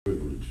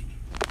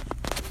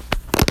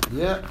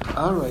Yeah,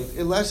 all right.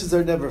 Lashes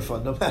are never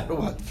fun, no matter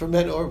what, for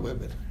men or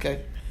women.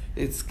 Okay,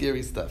 it's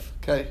scary stuff.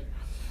 Okay.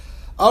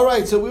 All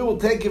right, so we will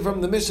take it from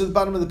the Mishnah, the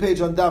bottom of the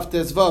page on Daf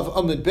Tezvav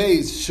Amud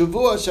Beis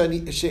Shavua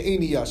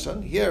She'eni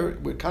Yashan. Here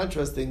we're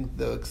contrasting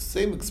the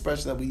same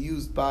expression that we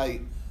used by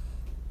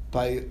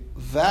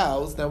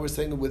vows. Now we're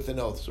saying it with an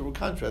oath, so we're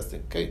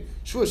contrasting. Okay,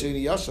 Shavua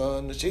She'eni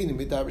Yashan She'eni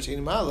Midar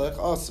She'eni Malach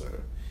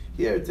Aser.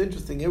 Here it's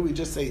interesting. Here we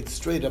just say it's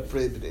straight up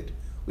prohibited.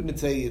 We didn't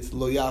say it's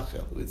lo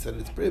yachel. We said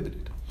it's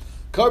prohibited.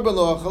 Karban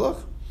lo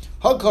achalach,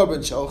 ha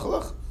karban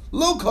she'ochalach,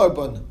 lo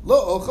karban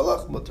lo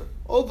ochalach mutter.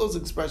 All those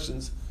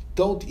expressions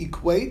don't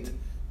equate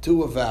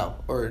to a vow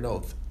or an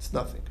oath. It's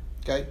nothing.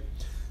 Okay?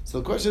 So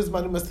the question is,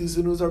 Manu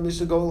Mastisunu, is our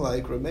Mishnah going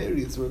like Rameir?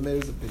 It's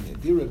Rameir's opinion.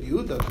 Dear Rabbi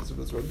Yehuda,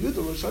 because Rabbi Yehuda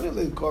lo shani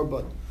le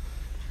korban,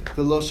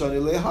 the lo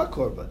shani le ha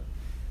korban.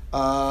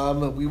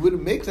 We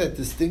wouldn't make that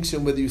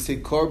distinction whether you say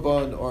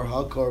korban or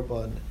ha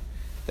korban.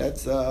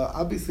 That's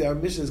obviously our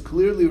Mishnah is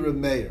clearly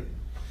Rameir.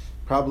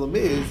 Problem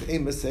is,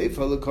 we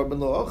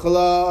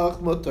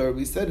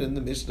said in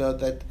the Mishnah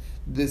that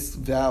this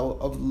vow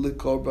of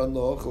likorban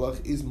lo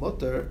ochalach is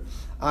mutter.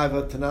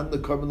 Avatanam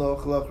likorban lo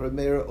ochalach.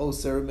 Rameir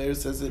oser. Rameir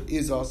says it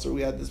is also.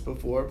 We had this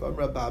before. From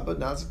Rababa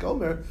Nazik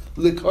Omer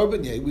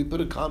likorban ye. We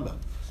put a comma.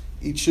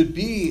 It should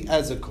be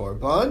as a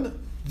korban.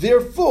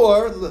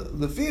 Therefore,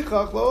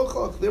 lefichach lo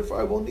ochalach. Therefore,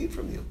 I won't eat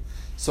from you.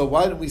 So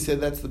why don't we say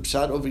that's the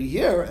pshat over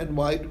here? And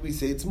why do we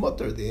say it's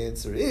mutter? The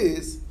answer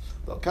is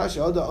Kasha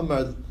Hada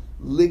Amar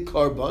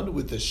likorban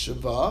with a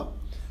shava.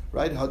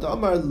 Right,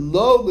 hadamar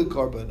lo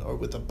likorban, or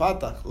with a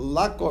patach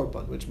la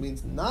korban, which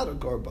means not a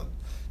korban.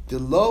 The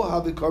lo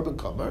havi korban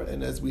kamar,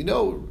 and as we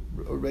know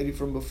already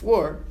from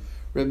before,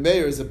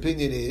 Rameir's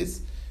opinion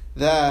is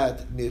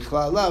that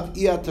michlalav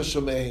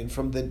iyatashomein,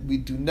 from that we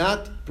do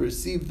not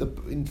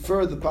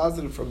infer the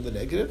positive from the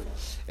negative,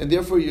 and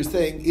therefore you're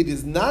saying it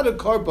is not a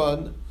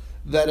korban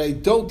that I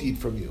don't eat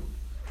from you,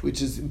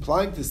 which is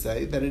implying to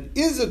say that it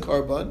is a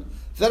korban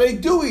that I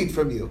do eat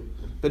from you.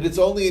 But it's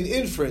only an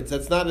inference,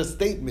 that's not a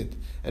statement.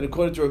 And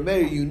according to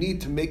Rameir, you need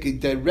to make a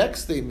direct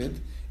statement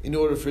in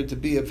order for it to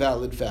be a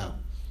valid vow.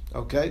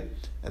 Okay?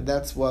 And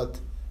that's what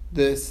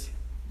this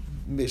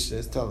Mishnah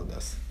is telling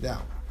us.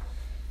 Now,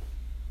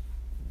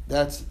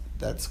 that's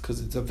because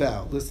it's a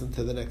vow. Listen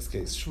to the next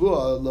case.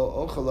 Shvua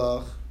lo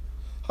ochalach,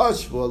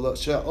 ha-shvua lo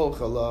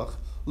she'ochalach,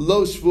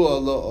 lo shvua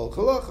lo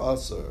ochalach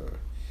asur.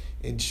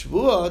 In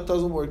Shvua, it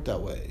doesn't work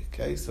that way.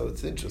 Okay? So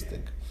it's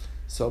interesting.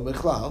 So,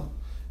 Michlal,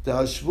 the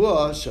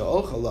Shvua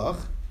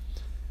she'ochalach,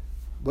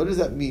 what does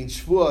that mean?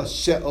 Shvua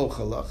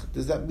she'ochalach.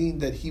 Does that mean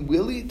that he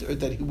will eat or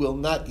that he will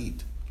not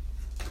eat?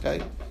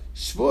 Okay?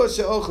 Shvua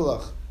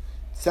she'ochalach.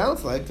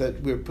 Sounds like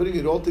that we're putting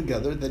it all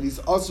together, that he's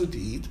also to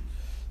eat.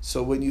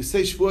 So when you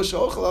say Shvua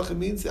she'ochalach, it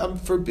means I'm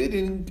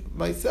forbidding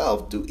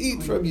myself to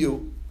eat from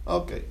you.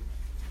 Okay.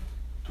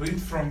 To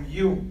eat from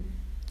you?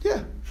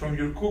 Yeah. From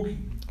your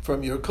cooking?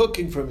 From your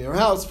cooking, from your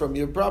house, from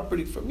your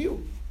property, from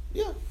you.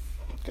 Yeah.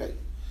 Okay.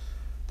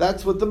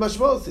 That's what the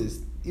mashmos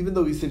is. Even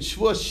though we said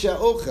shvua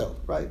she'ochel,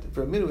 right?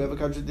 For a minute we have a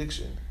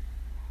contradiction.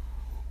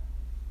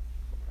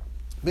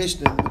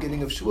 Mishnah in the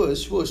beginning of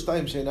Shavuos, Shavuos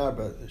shtayim she'en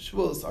arba.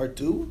 Shavuos are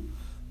two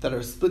that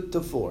are split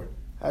to four.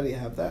 How do you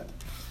have that?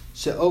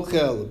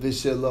 She'ochel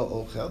v'she'lo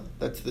ochel.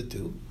 That's the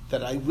two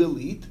that I will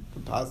eat, the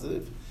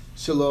positive.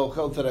 She'lo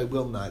ochel, that I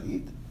will not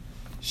eat.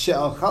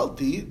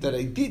 She'ochalti, that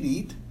I did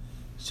eat.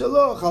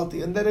 She'lo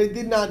ochalti, and that I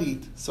did not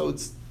eat. So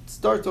it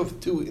starts off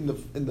two in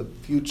the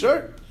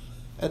future.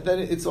 And then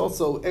it's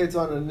also adds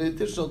on an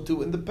additional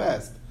two in the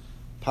past.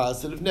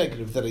 Positive,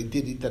 negative, that I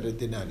did eat, that I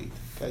did not eat.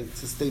 Okay,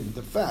 it's a statement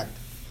of fact.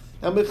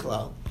 Now,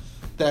 Michlal,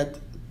 that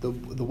the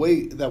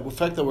way that the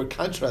fact that we're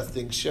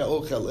contrasting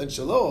she'ochel and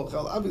she'lo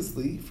ochel,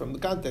 obviously from the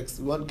context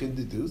one can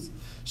deduce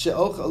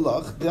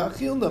she'ochelach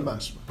de'achilna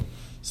mashma.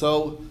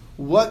 So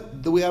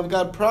what do we have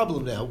got a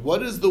problem now? What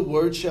does the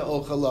word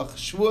she'ochelach,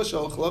 shvua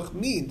she'ochelach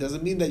mean? Does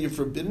it mean that you're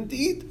forbidden to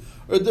eat,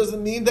 or does it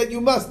mean that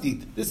you must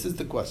eat? This is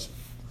the question.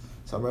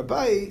 So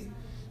Rabbi,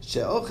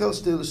 she'ochel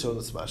shtei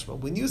lashonos mashma.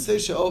 When you say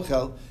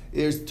she'ochel,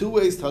 there's two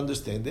ways to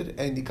understand it,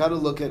 and you got to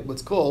look at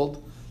what's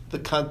called the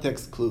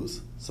context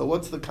clues. So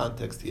what's the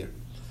context here?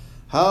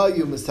 How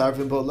you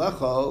misarvim bo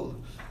lechol?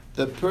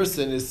 The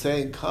person is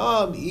saying,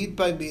 "Come, eat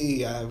by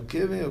me. I'm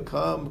giving you.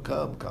 Come."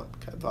 And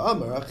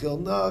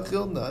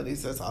he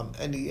says,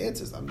 and he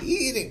answers, "I'm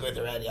eating with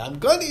already. I'm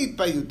going to eat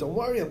by you. Don't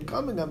worry. I'm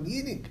coming. I'm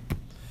eating."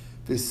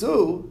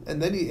 Visu, and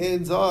then he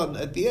ends on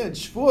at the end,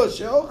 Shvua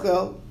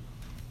she'ochel.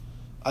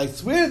 I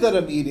swear that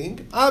I'm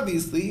eating.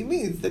 Obviously, he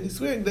means that he's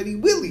swearing that he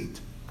will eat.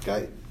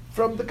 Okay,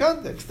 from the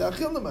context,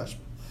 achilna mashma.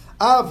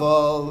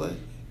 Aval,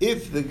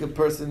 if the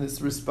person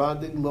is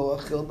responding, lo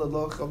achilna,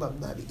 I'm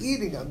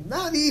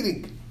not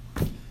eating.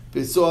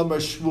 It's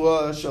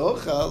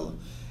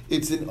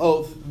an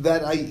oath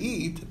that I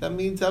eat. That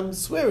means I'm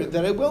swearing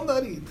that I will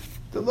not eat.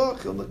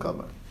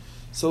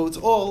 So it's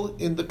all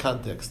in the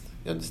context.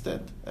 You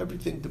understand?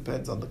 Everything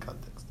depends on the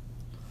context.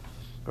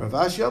 Rav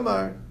Ashi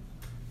Amar,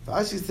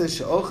 Rashi says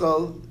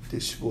she'ochel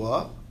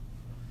dishvua.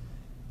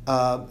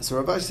 So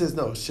Rav Ashi says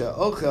no.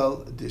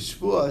 She'ochel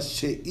dishvua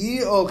she'i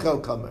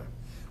ochel kamer.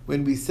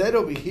 when we said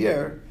over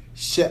here,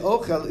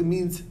 she'ochel, it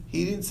means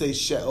he didn't say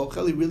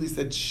she'ochel, he really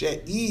said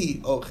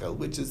she'i ochel,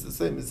 which is the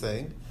same as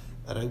saying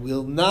that I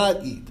will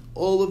not eat.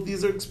 All of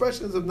these are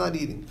expressions of not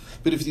eating.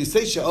 But if you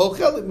say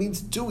she'ochel, it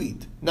means to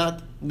eat, not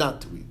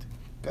to eat.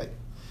 Okay.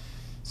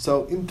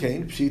 So,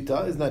 imkain,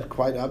 pshita, is not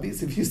quite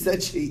obvious. If you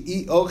said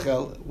she'i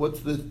ochel, what's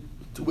the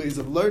two ways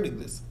of learning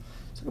this?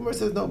 So Gemara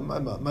says, no, make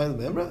him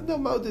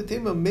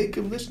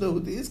lishna who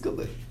the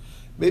iskale.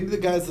 Maybe the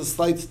guy has a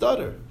slight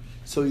stutter.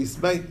 So he's,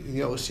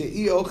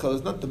 she'i ochel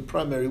is not the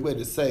primary way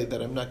to say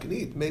that I'm not going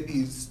to eat. Maybe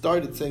he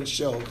started saying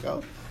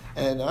she'ochel,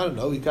 and I don't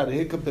know, he got a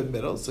hiccup in the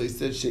middle, so he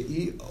said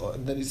she'i,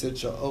 and then he said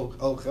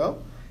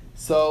she'ochel.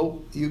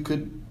 So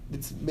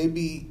it's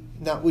maybe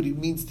not what he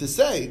means to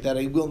say, that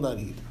I will not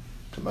eat.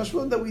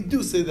 Kamashman, that we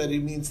do say that he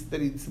means that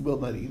he will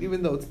not eat,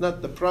 even though it's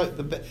not the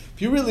if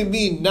you really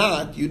mean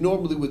not, you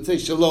normally would say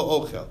shelo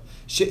ochel.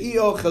 She'i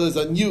ochel is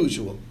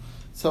unusual.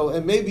 So,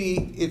 and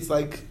maybe it's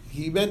like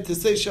he meant to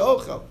say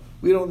she'ochel.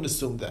 We don't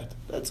assume that.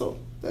 That's all.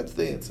 That's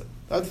the answer.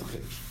 That's the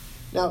chiddush.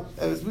 Now,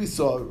 as we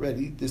saw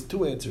already, there's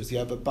two answers. You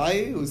have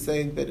Abaye who's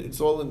saying that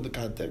it's all in the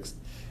context.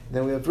 And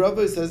then we have Rav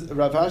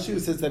Ashi who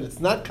says that it's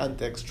not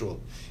contextual.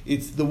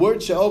 It's the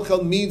word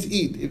she'ochel means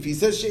eat. If he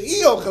says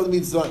she'i ochel, it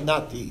means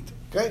not to eat.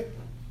 Okay?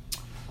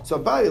 So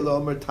Abaye lo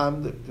omer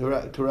tam to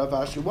Rav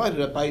Ashi. Why did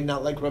Abaye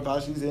not like Rav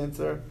Ashi's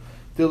answer?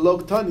 The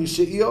loktani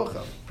she'i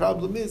ochel.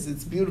 Problem is,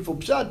 it's beautiful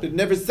pshat, but it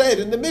never said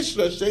in the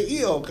Mishnah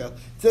she'i ochel.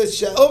 It says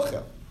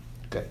she'ochel.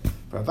 Okay.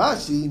 Rav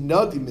Ashi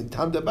nodim in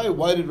tam d'Abaye.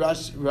 Why did Rav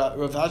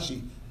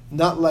Ashi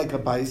not like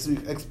Abaye's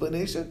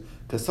explanation?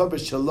 Because saber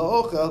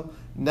shelo ochel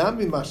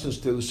nami mashna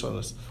shte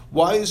lashonos.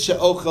 Why is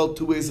she'ochel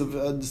two ways of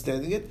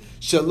understanding it?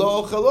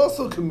 Shelo ochel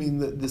also can mean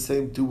the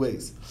same two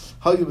ways.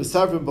 How you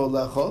misavrim bo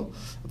lechol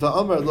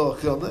va'amar lo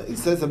ochilna. He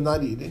says I'm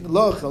not eating.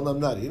 Lo ochilna, I'm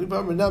not eating.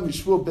 Va'amar nami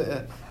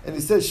shvua, and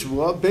he says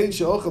shvua ben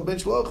she'ochel ben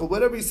shelo ochel.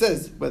 Whatever he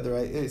says, whether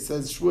he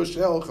says shvua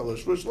she'ochel or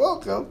shvua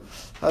shelo ochel,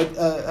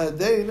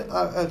 then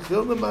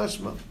achilna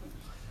mashma.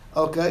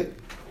 Okay,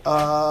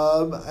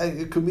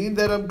 it could mean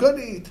that I'm going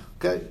to eat.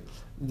 Okay,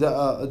 the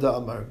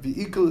amar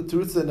v'ikol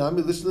terutza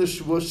nami lishna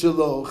shvua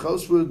shelo ochel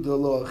shvua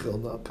lo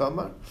ochilna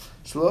kamar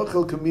shelo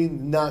ochel can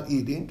mean not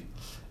eating.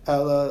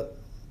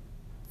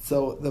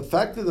 So the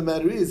fact of the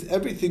matter is,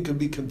 everything can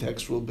be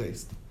contextual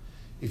based,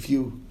 if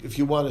you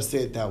want to say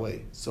it that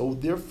way. So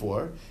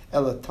therefore,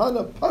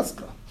 elatana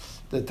paska,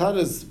 the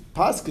Tana's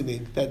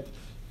paskening that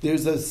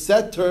there's a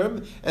set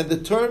term, and the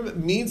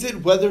term means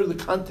it whether the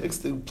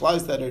context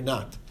implies that or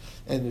not.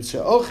 And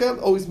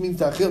she'ochel always means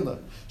ta'achilna.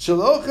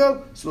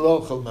 She'ochel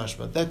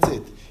mashma. That's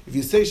it. If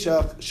you say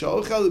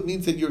she'ochel, it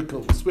means that you're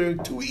swearing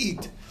to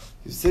eat.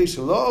 If you say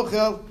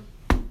she'ochel,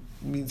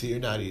 it means that you're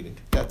not eating.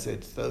 That's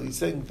it. So he's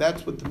saying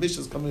that's what the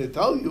Mishnah is coming to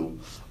tell you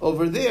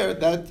over there,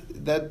 that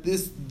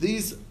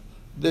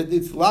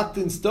it's locked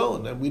in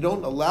stone, and we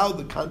don't allow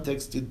the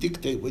context to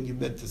dictate what you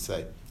meant to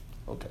say.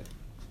 Okay.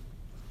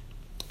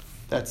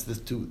 That's the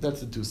two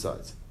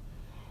sides.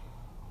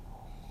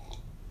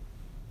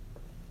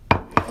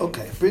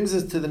 Okay, brings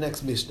us to the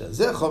next Mishnah. This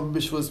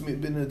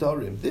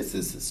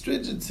is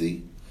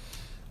stringency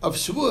of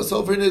Shavuos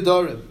over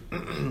Nedarim.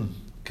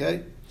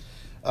 Okay?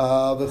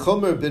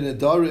 V'chomer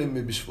b'nedarim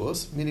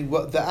b'shvos, meaning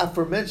what the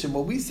aforementioned,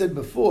 what we said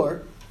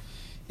before,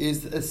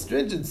 is a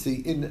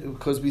stringency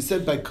because we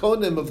said by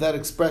konim of that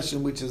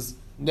expression, which is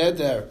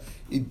neder,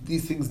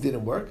 these things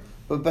didn't work,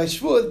 but by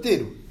shvua it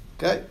did.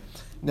 Okay.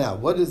 Now,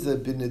 what is a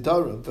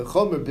b'nedarim?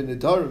 V'chomer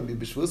b'nedarim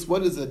b'shvos.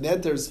 What is a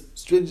neder's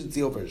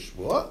stringency over a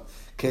shvua?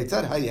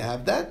 Ketzad, how you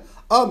have that?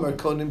 Amar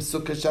konim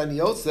sukkah shani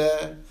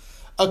yoseh.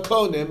 A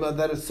konim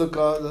that a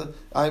sukkah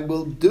I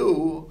will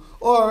do,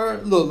 or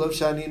lulav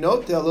shani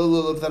notel, a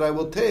lulav that I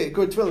will take,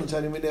 or tefillin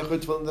shani minech, or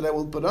tefillin that I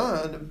will put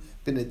on.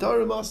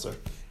 B'nedarim aser.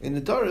 In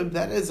nedarim,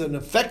 that is an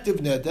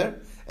effective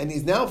neder, and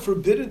he's now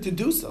forbidden to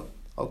do so.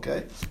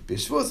 Okay,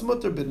 b'shvos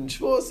mutter, but in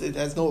shvos it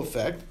has no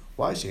effect.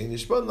 Why? Shein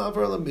yishbon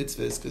lavar la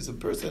mitzvahs, because a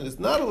person is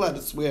not allowed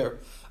to swear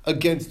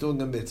against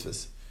doing a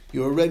mitzvahs.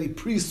 You're already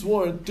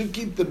pre-sworn to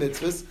keep the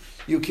mitzvahs.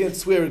 You can't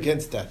swear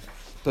against that.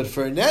 But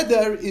for a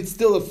neder, it's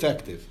still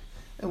effective.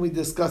 And we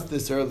discussed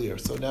this earlier,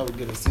 so now we're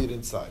going to see it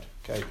inside.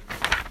 Okay.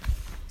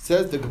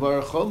 Says the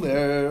Gemara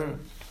Chomer,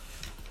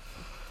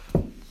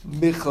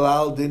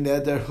 Michlal de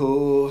neder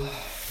hu.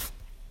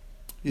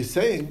 You're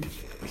saying,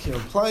 you're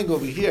implying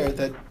over here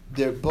that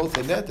they're both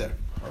a neder.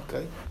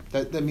 Okay.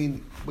 I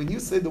mean, when you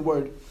say the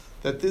word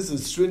that this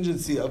is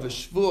stringency of a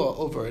shvua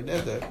over a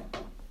neder,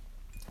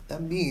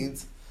 that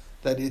means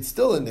that it's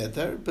still a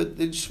neder, but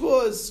the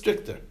shvua is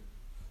stricter.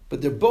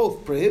 But they're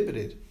both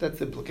prohibited. That's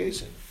the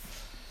implication.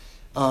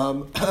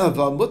 But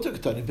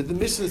the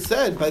Mishnah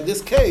said by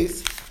this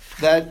case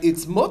that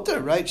it's mutter,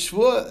 right?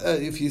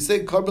 Shvua, if you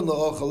say korban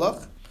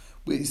la'ochalach,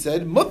 we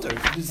said mutter.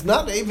 It's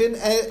not even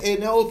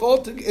an oath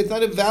altogether. It's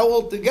not a vow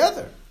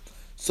altogether.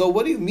 So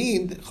what do you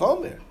mean,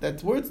 chomer?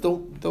 That words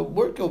don't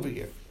work over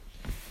here.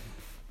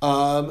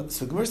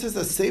 So Gemara says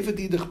a seifa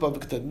didach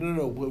bavaktan.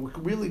 No. We're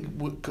really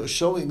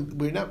showing.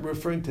 We're not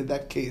referring to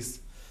that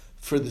case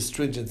for the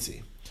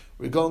stringency.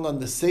 We're going on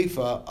the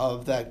seifa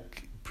of that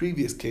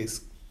previous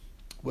case.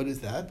 What is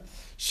that?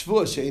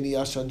 Shvua sheini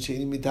yashan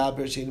sheini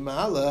midaber sheini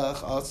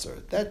ma'alach aser.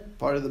 That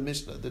part of the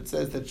Mishnah that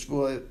says that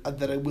shvua,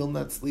 that I will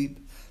not sleep,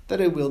 that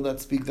I will not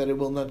speak, that I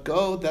will not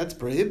go, that's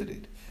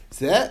prohibited.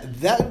 So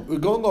that we're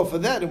going off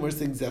of that, and we're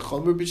saying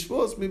zechomer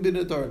b'shvuos mi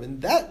b'nedarim.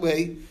 In that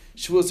way,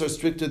 shvuos are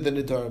stricter than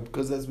nedarim,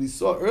 because as we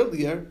saw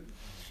earlier,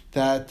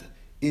 that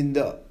in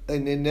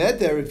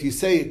neder, if you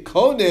say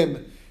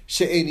konim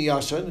she'eni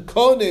yashan,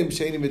 konim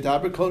she'eni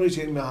medaber, konim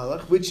she'eni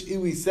mehalach, which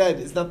we said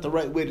is not the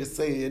right way to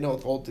say an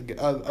oath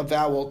altogether, a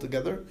vow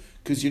altogether,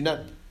 because you're not.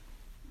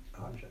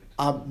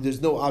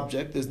 There's no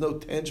object, there's no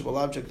tangible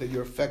object that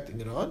you're affecting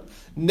it on.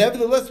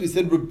 Nevertheless, we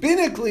said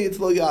rabbinically it's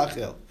lo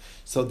yachel.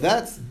 So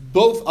that's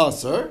both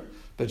aser,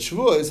 but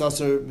shvua is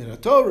aser min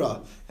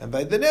Torah, and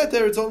by the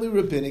neder it's only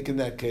rabbinic in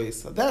that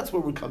case. So that's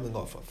what we're coming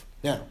off of.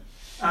 Now,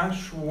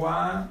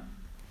 shvua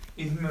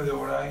is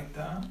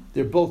medoraita.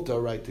 They're both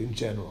doraita in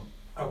general.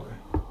 Okay.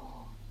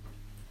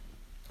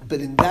 But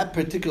in that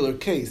particular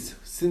case,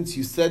 since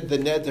you said the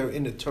neder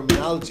in a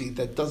terminology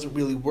that doesn't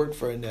really work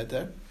for a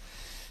neder,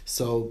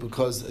 so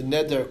because a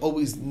neder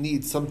always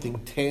needs something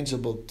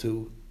tangible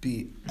to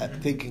be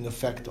taking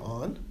effect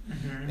on,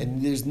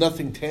 and there's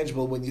nothing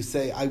tangible when you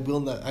say I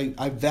will not.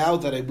 I vow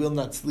that I will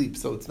not sleep.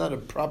 So it's not a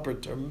proper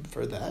term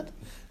for that.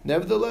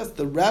 Nevertheless,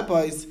 the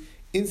rabbis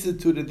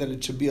instituted that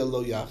it should be a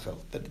lo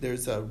yachel, that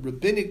there's a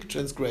rabbinic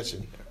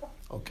transgression here.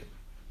 Okay.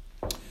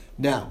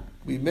 Now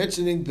we're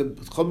mentioning the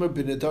chomer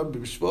b'nedar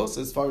b'shvos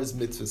as far as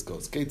mitzvahs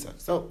goes. Ketzach.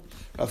 So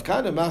Rav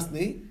Kana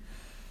Masni.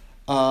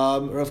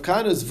 Rav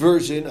Kana's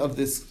version of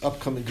this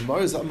upcoming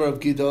Gemara is Amar Rav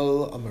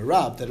Gidol Amar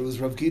Rav, that it was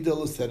Rav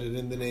Gidol who said it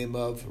in the name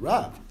of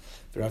Rav.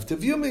 Rav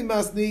Tevumi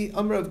Masni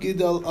Amar Rav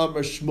Gidol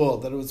Amar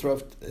Shmuel, that it was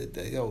Rav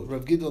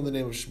Gidol in the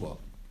name of Shmuel.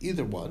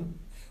 Either one.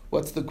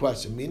 What's the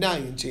question?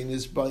 Minayin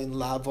chenis bain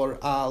lavor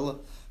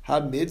al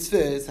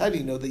ha-mitzvahs. How do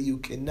you know that you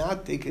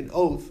cannot take an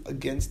oath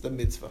against the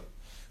mitzvah?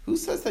 Who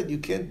says that you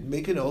can't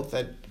make an oath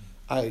that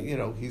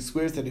he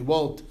swears that he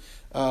won't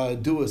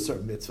do a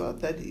certain mitzvah,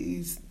 that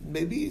he's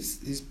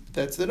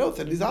that's an oath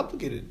that he's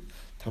obligated.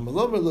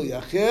 Tamalomer lo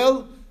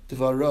yachel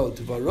tvaro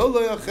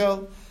lo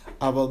yachel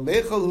aval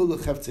mechal hu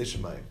lecheftzei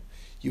shemayim.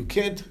 You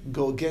can't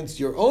go against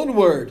your own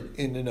word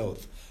in an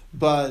oath,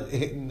 but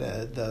in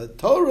the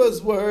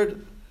Torah's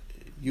word,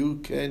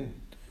 you can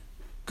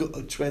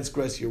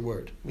transgress your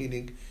word.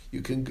 Meaning,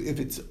 you can if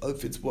it's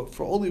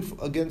for only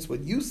against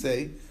what you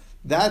say,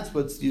 that's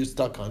what you're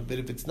stuck on. But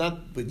if it's not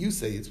what you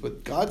say, it's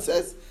what God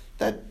says,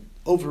 that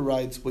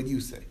overrides what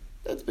you say.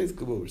 That's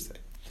basically what we're saying.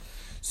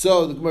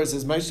 So the Gemara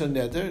says, "Ma'ishan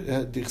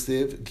neder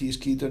dichsev ki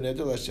ishkito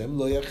neder l'Hashem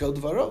lo yachel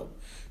dvaro.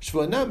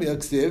 Shvonam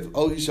yaksiv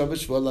o yishav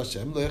shvol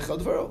l'Hashem lo yachel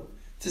dvaro."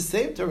 It's the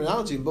same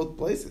terminology in both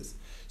places.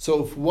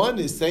 So if one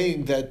is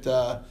saying that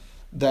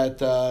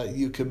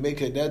you can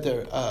make a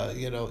neder,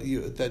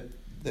 that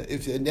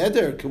if a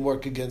neder can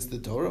work against the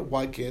Torah,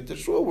 why can't the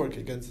shvua work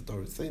against the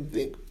Torah? Same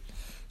thing.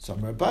 So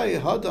Amar Abaye,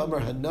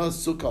 Hadamar Hana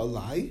Sukkah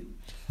Alai,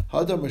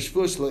 Hadamar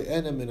Shvush Lo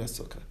Ena Min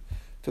HaSukkah.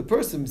 If a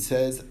person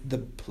says the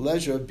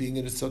pleasure of being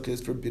in a sukkah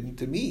is forbidden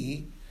to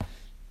me,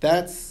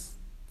 that's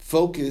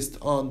focused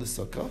on the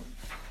sukkah,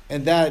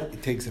 and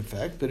that takes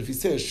effect. But if you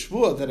say a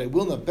shvua that I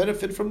will not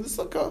benefit from the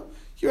sukkah,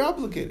 you're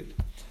obligated.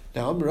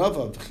 Now,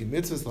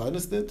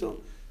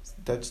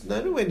 that's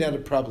not a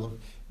problem.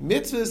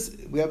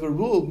 Mitzvahs, we have a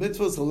rule,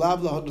 mitzvahs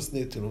alav lahanus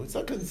nitunu. It's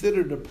not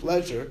considered a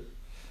pleasure,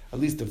 at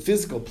least a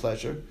physical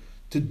pleasure,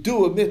 to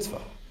do a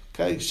mitzvah.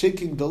 Okay,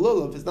 shaking the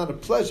lulav is not a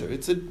pleasure;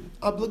 it's an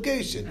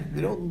obligation.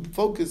 You don't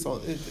focus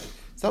on it;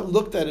 it's not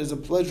looked at as a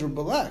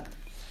pleasurable act.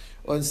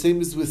 Or the same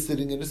as with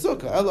sitting in a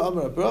sukkah. Ela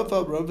Amar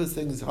Abrava, Abrava is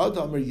saying is how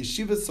to Amar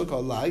Yeshiva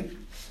Sukkah Lai.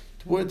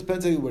 Where it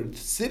depends on your word.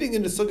 Sitting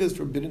in a sukkah is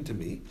forbidden to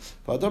me.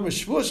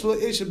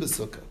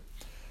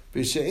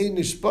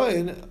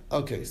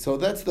 Okay, so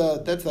that's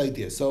the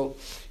idea. So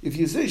if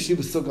you say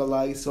Yeshiva Sukkah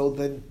Lai, so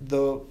then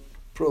the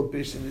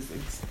prohibition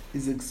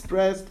is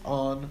expressed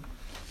on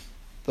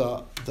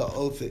the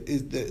oath.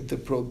 Is the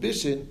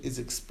prohibition is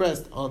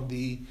expressed on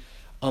the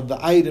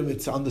item.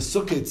 It's on the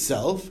sukkah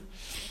itself.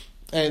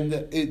 And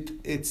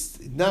it's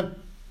not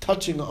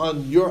touching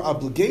on your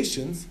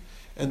obligations,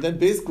 and then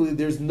basically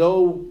there's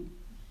no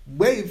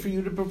way for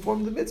you to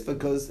perform the mitzvah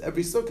because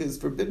every sukkah is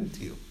forbidden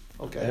to you.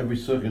 Okay. Every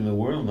sukkah in the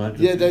world, not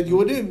just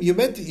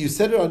you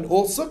said it on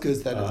all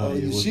sukkahs that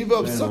yeshiva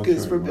of sukkah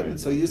is forbidden. Right.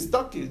 So you're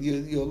stuck.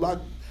 You're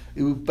locked.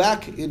 You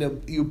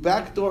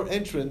backdoor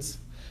entrance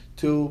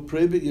to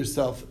prohibit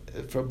yourself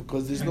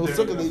because there's no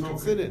sukkah that you can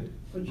sit in.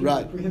 But you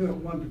prohibit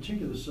one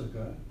particular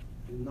sukkah,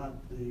 and not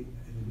the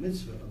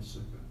mitzvah of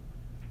sukkah.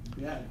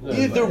 Yeah.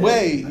 Either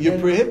way, you're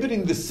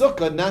prohibiting the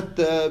sukkah, not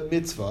the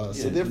mitzvah.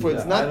 So therefore,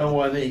 it's not.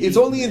 It's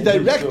only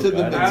indirect to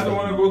the mitzvah. I don't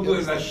want to go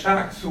to the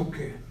shak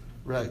sukkah.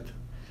 Right.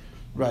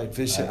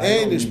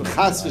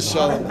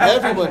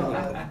 Everyone.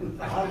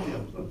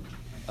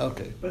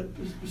 Okay. But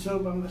so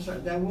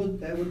that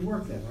would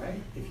work then,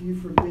 right? If you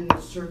forbid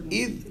a certain.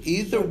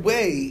 Either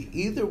way,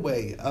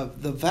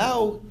 the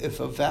vow. If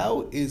a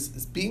vow is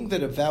being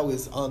that a vow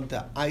is on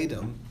the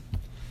item.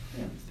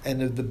 Yeah.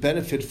 and of the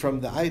benefit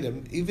from the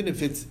item, even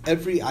if it's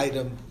every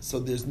item, so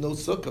there's no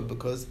sukkah,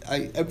 because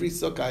every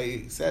sukkah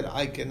I said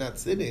I cannot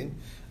sit in,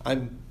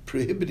 I'm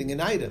prohibiting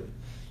an item.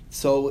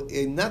 So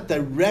in not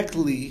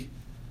directly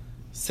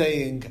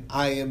saying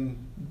I am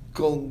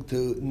going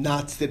to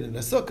not sit in a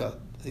sukkah,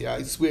 yeah,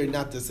 I swear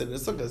not to sit in a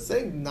sukkah.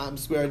 Saying I'm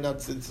swearing not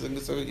to sit in a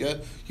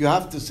sukkah, you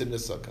have to sit in a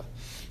sukkah.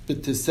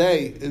 But to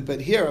say,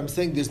 but here I'm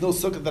saying there's no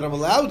sukkah that I'm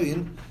allowed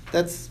in,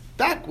 that's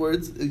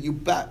backwards.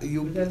 But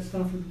that's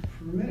not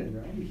permitted,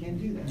 right? You can't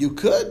do that. You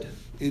could.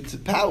 It's a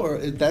power.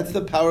 That's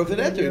the power of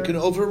an eder. It can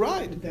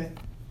override. But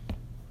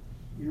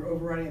you're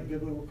overriding a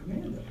biblical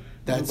command, though.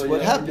 That's But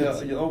what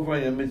happens. You're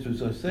overriding a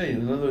mitzvah I say.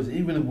 In other words,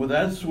 even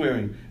without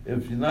swearing,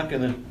 if you're not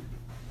going to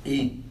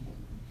eat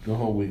the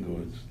whole week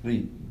or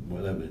sleep,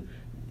 whatever,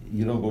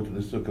 you don't go to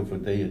the sukkah for a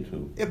day or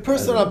two. A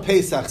person on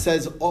Pesach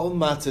says all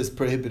matzah is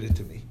prohibited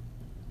to me.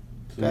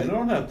 So Right. you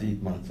don't have to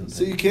eat matzah.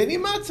 So you can't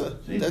eat matzah.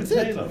 So you That's can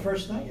it. say The that.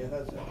 first night, yeah,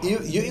 that's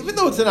it. You, even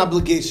though it's an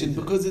obligation,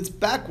 because it's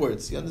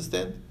backwards, you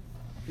understand?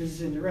 This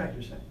is indirect,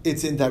 you're saying.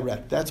 It's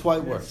indirect. That's why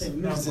it works. That's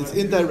it. Because No, it's but-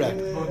 indirect.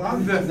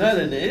 It's not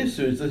an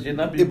issue. It says you're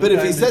not Yeah, being. but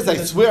if he says, I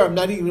swear I'm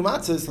not eating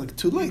matzah, it's like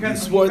too late. You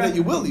swore that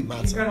you will eat You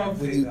matzah cannot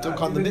when say you that.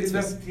 took on the It's a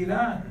mitzvahs.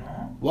 stila,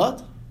 no?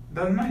 What?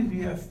 That might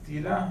be a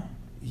stila.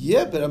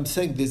 Yeah, but I'm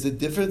saying there's a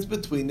difference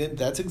between it.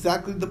 That's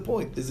exactly the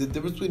point. There's a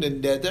difference between a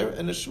neder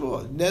and a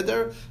shvuah.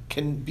 Neder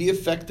can be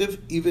effective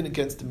even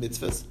against the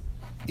mitzvahs,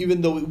 even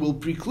though it will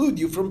preclude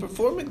you from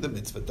performing the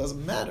mitzvah. It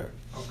doesn't matter.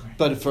 Okay.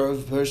 But for a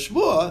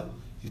shvuah,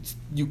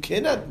 you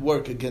cannot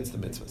work against the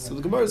mitzvah. So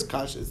the Gemara's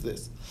kasha is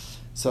this.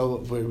 So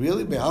we're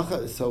really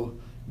me'acha. So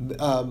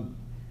v'she'ein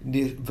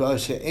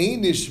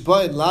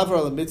nishba in lavar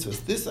al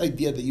mitzvahs. This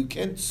idea that you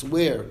can't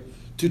swear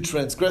to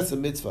transgress a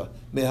mitzvah.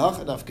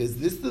 Me'acha nafka. Is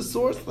this the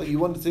source? Like you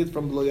want to say it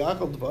from lo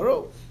yachal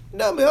dvaro?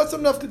 No,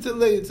 me'asam nafka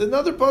tzilei. It's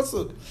another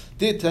pasuk.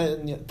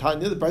 Tanya,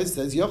 the Brisa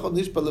says, Yachal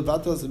nishba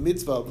levatal as a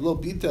mitzvah,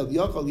 v'lo bitel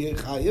yachal yeh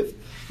chayiv.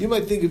 You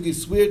might think if you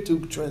swear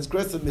to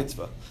transgress a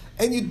mitzvah,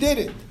 and you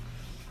didn't,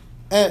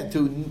 and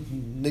to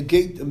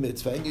negate a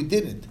mitzvah, and you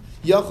didn't,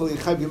 Yachal yeh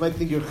chayiv, you might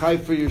think you're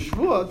chayiv for your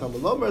shvuah,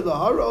 tamalomer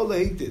lahara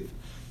lehetiv.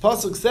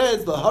 Pasuk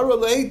says, lahara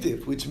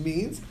lehetiv, which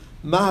means,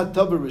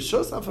 mahatava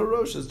rishos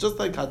afaroshas, just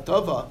like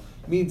hatava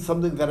means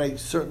something that I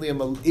certainly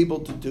am able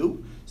to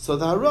do. So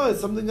the hara is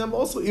something I'm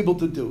also able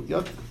to do.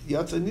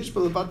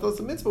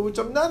 Mitzvah, which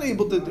I'm not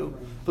able to do.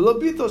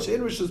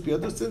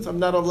 Since I'm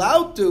not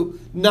allowed to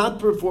not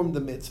perform the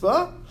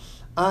mitzvah,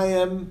 I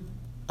am.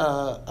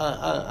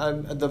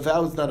 The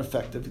vow is not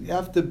effective. You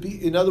have to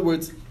be. In other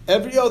words,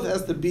 every oath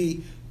has to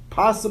be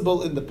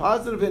possible in the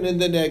positive and in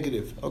the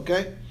negative.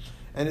 Okay,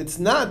 and it's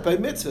not by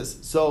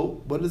mitzvahs.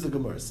 So what does the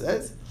Gemara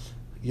says?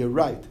 You're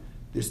right.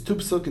 There's two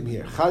psukim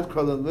here. Chad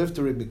kralan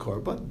lifterim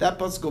mikorban. That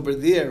pasuk over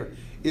there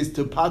is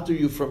to pater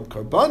you from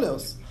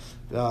karbanos,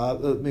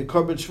 korban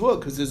shvuah,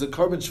 because there's a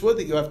korban shvuah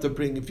that you have to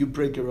bring if you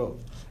break your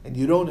oath, and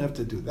you don't have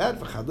to do that.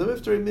 V'chad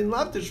lifterim min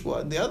lav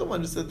shvuah. And the other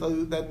one is to tell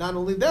you that not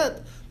only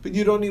that, but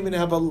you don't even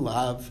have a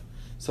lav.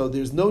 So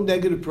there's no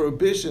negative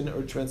prohibition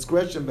or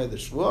transgression by the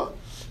shvuah,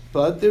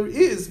 but there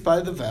is by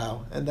the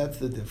vow, and that's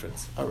the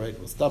difference. All right,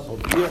 we'll stop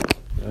over here.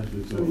 So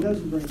he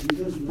doesn't bring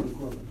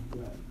korban.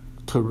 Right.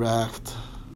 Correct.